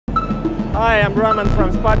Hi, I'm Roman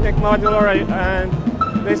from Sputnik Modular, and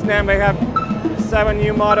this NAMM we have 7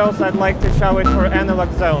 new models. I'd like to show it for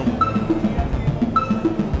analog zone.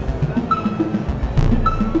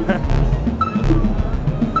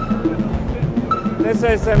 This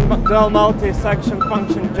is a dual multi-section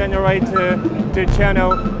function generator,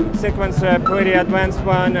 2-channel sequencer, a pretty advanced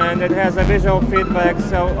one, and it has a visual feedback,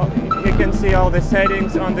 so you can see all the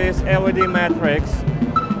settings on this LED matrix.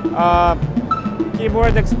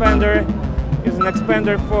 Keyboard expander is an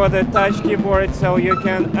expander for the touch keyboard, so you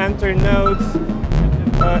can enter notes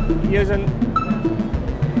you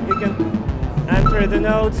can enter the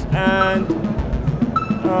notes and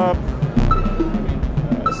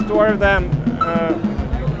store them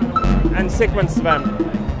and sequence them.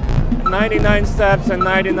 99 steps and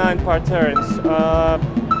 99 patterns.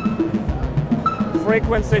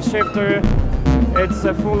 Frequency shifter. It's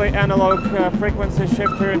a fully analog frequency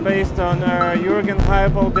shifter based on Jürgen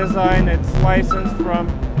Heibel design. It's licensed from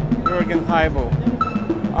Jürgen Heibel.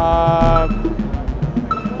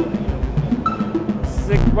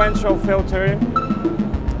 Sequential filter.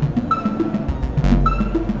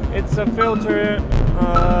 It's a filter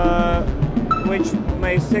which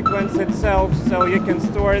may sequence itself, so you can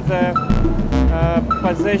store the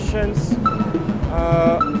positions,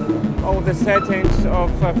 all the settings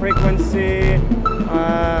of frequency,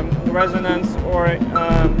 resonance or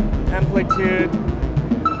amplitude,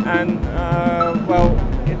 and well,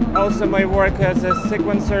 it also may work as a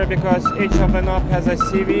sequencer because each of the knob has a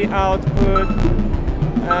CV output,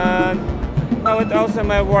 and well, it also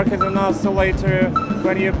may work as an oscillator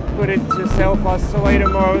when you put it to self-oscillator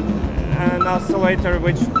mode, an oscillator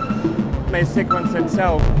which may sequence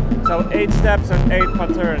itself. So 8 steps and 8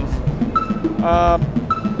 patterns.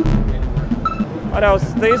 What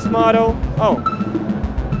else? This model,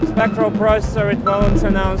 Spectral processor. It wasn't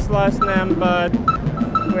announced last NAMM, but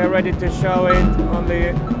we're ready to show it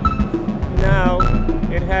only now.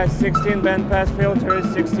 It has 16 bandpass filters,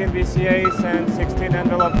 16 VCAs, and 16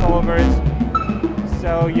 envelope followers.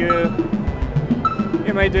 So you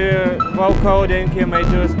may do vocoding, you may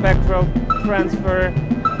do a spectral transfer.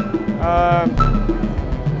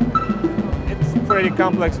 It's a pretty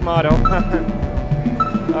complex model.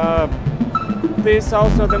 This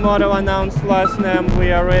also the model announced last NAMM.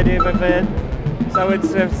 We are ready with it. So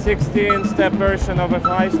it's a 16-step version of a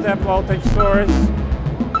 5-step voltage source.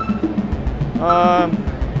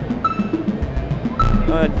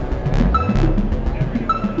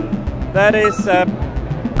 That is a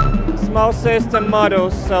small system model,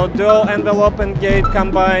 so dual envelope and gate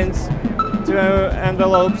combines 2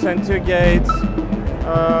 envelopes and 2 gates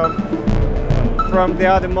from the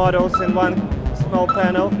other models in one small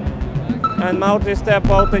panel. And multi-step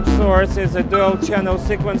voltage source is a dual channel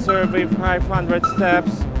sequencer with 500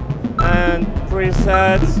 steps and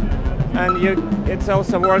presets, and it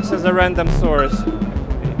also works as a random source.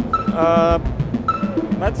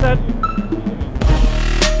 That's it.